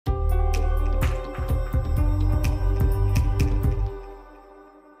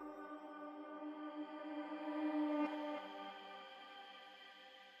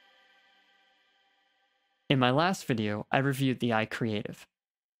In my last video, I reviewed the i-creativ.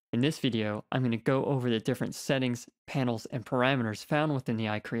 In this video, I'm going to go over the different settings, panels, and parameters found within the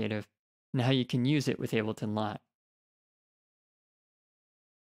i-creativ and how you can use it with Ableton Live.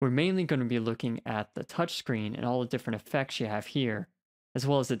 We're mainly going to be looking at the touchscreen and all the different effects you have here, as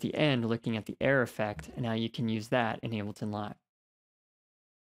well as at the end looking at the AirEffect and how you can use that in Ableton Live.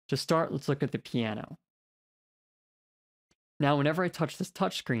 To start, let's look at the piano. Now, whenever I touch this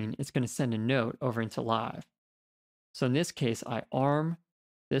touchscreen, it's going to send a note over into Live. So in this case, I arm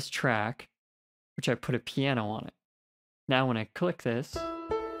this track, which I put a piano on it. Now when I click this,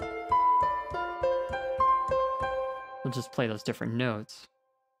 we'll just play those different notes.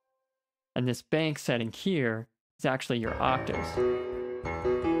 And this bank setting here is actually your octaves.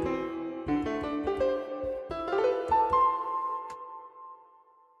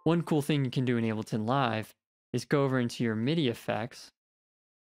 One cool thing you can do in Ableton Live is go over into your MIDI effects,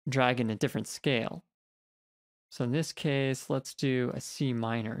 drag in a different scale. So in this case, let's do a C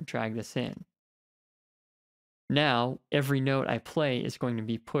minor, drag this in. Now, every note I play is going to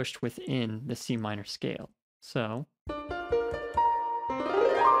be pushed within the C minor scale. So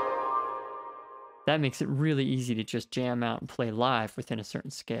that makes it really easy to just jam out and play live within a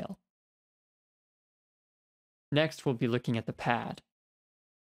certain scale. Next, we'll be looking at the pad.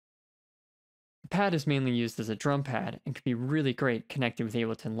 The pad is mainly used as a drum pad and can be really great connected with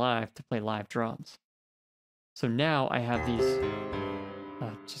Ableton Live to play live drums. So now I have these,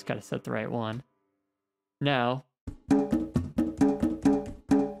 just got to set the right one. Now,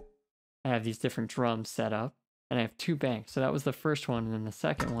 I have these different drums set up, and I have two banks. So that was the first one, and then the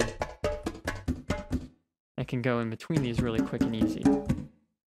second one, I can go in between these really quick and easy.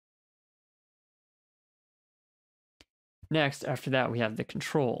 Next, after that, we have the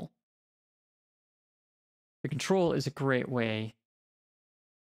control. The control is a great way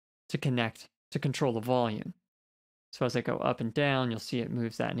to control the volume. So as I go up and down, you'll see it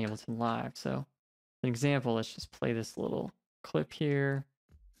moves that in Ableton Live. So as an example, let's just play this little clip here.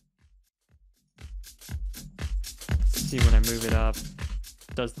 See when I move it up,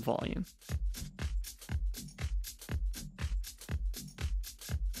 it does the volume.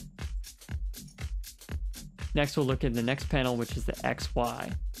 Next, we'll look at the next panel, which is the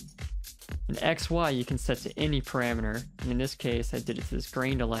XY. In XY, you can set to any parameter. And in this case, I did it to this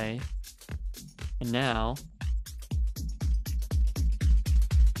grain delay. And now,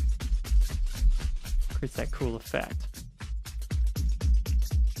 creates that cool effect.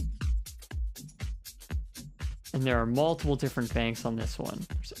 And there are multiple different banks on this one.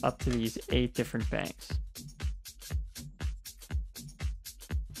 There's up to these 8 different banks.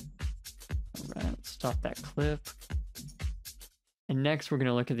 All right, let's stop that clip. And next, we're going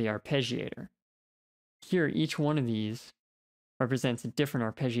to look at the arpeggiator. Here, each one of these represents a different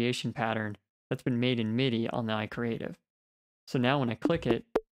arpeggiation pattern that's been made in MIDI on the i-creativ. So now when I click it,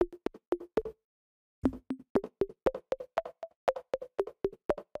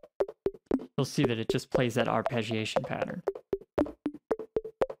 you'll see that it just plays that arpeggiation pattern.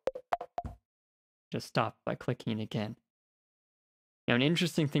 Just stop by clicking it again. Now, an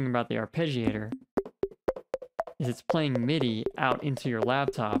interesting thing about the arpeggiator is it's playing MIDI out into your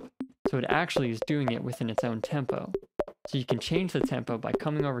laptop, so it actually is doing it within its own tempo. So you can change the tempo by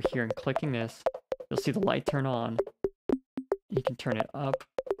coming over here and clicking this. You'll see the light turn on. You can turn it up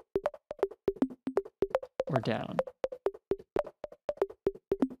or down.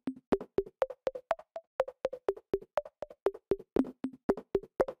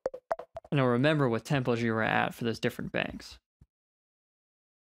 And now remember what tempos you were at for those different banks.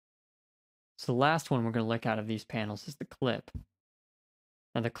 So the last one we're going to look at of these panels is the clip.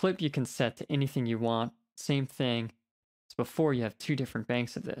 Now the clip you can set to anything you want. Same thing as before, you have 2 different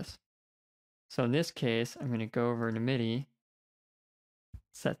banks of this. So in this case, I'm going to go over to MIDI,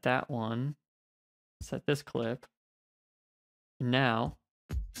 set that one, set this clip. And now,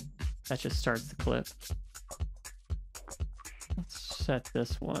 that just starts the clip. Let's set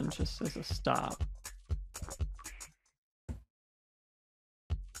this one just as a stop.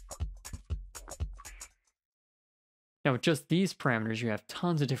 Now, with just these parameters, you have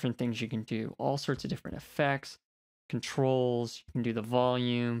tons of different things you can do, all sorts of different effects, controls, you can do the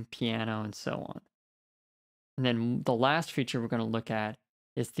volume, piano, and so on. And then the last feature we're going to look at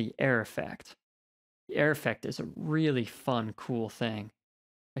is the AirEffect. The AirEffect is a really fun, cool thing.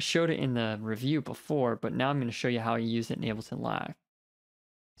 I showed it in the review before, but now I'm going to show you how you use it in Ableton Live.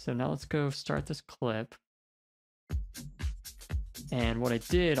 So now let's go start this clip. And what I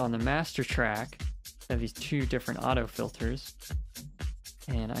did on the master track, I have these 2 different auto filters,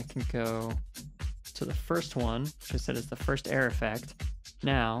 and I can go to the first one, which I said is the first AirEffect.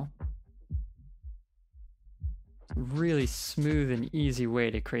 Now, Really smooth and easy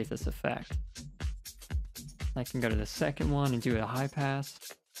way to create this effect. I can go to the second one and do a high pass.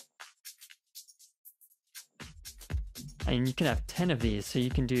 And you can have 10 of these, so you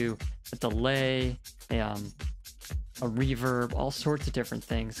can do a delay, a reverb, all sorts of different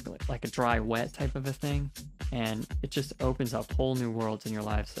things, like a dry wet type of a thing. And it just opens up whole new worlds in your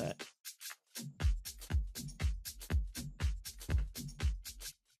live set.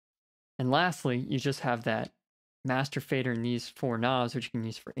 And lastly, you just have that master fader and these 4 knobs, which you can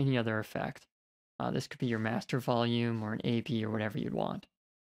use for any other effect. This could be your master volume or an AB or whatever you'd want.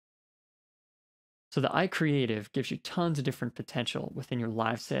 So the i-creativ gives you tons of different potential within your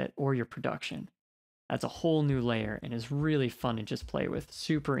live set or your production. Adds a whole new layer and is really fun to just play with,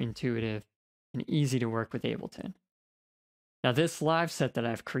 super intuitive and easy to work with Ableton. Now this live set that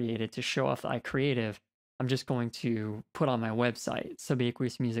I've created to show off the i-creativ, I'm just going to put on my website,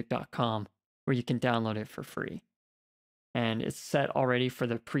 subaqueousmusic.com, where you can download it for free. And it's set already for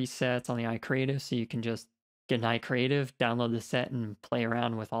the presets on the i-creativ, so you can just get an i-creativ, download the set, and play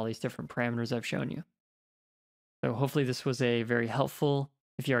around with all these different parameters I've shown you. So hopefully this was a very helpful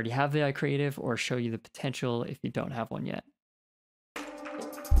if you already have the i-creativ, or show you the potential if you don't have one yet.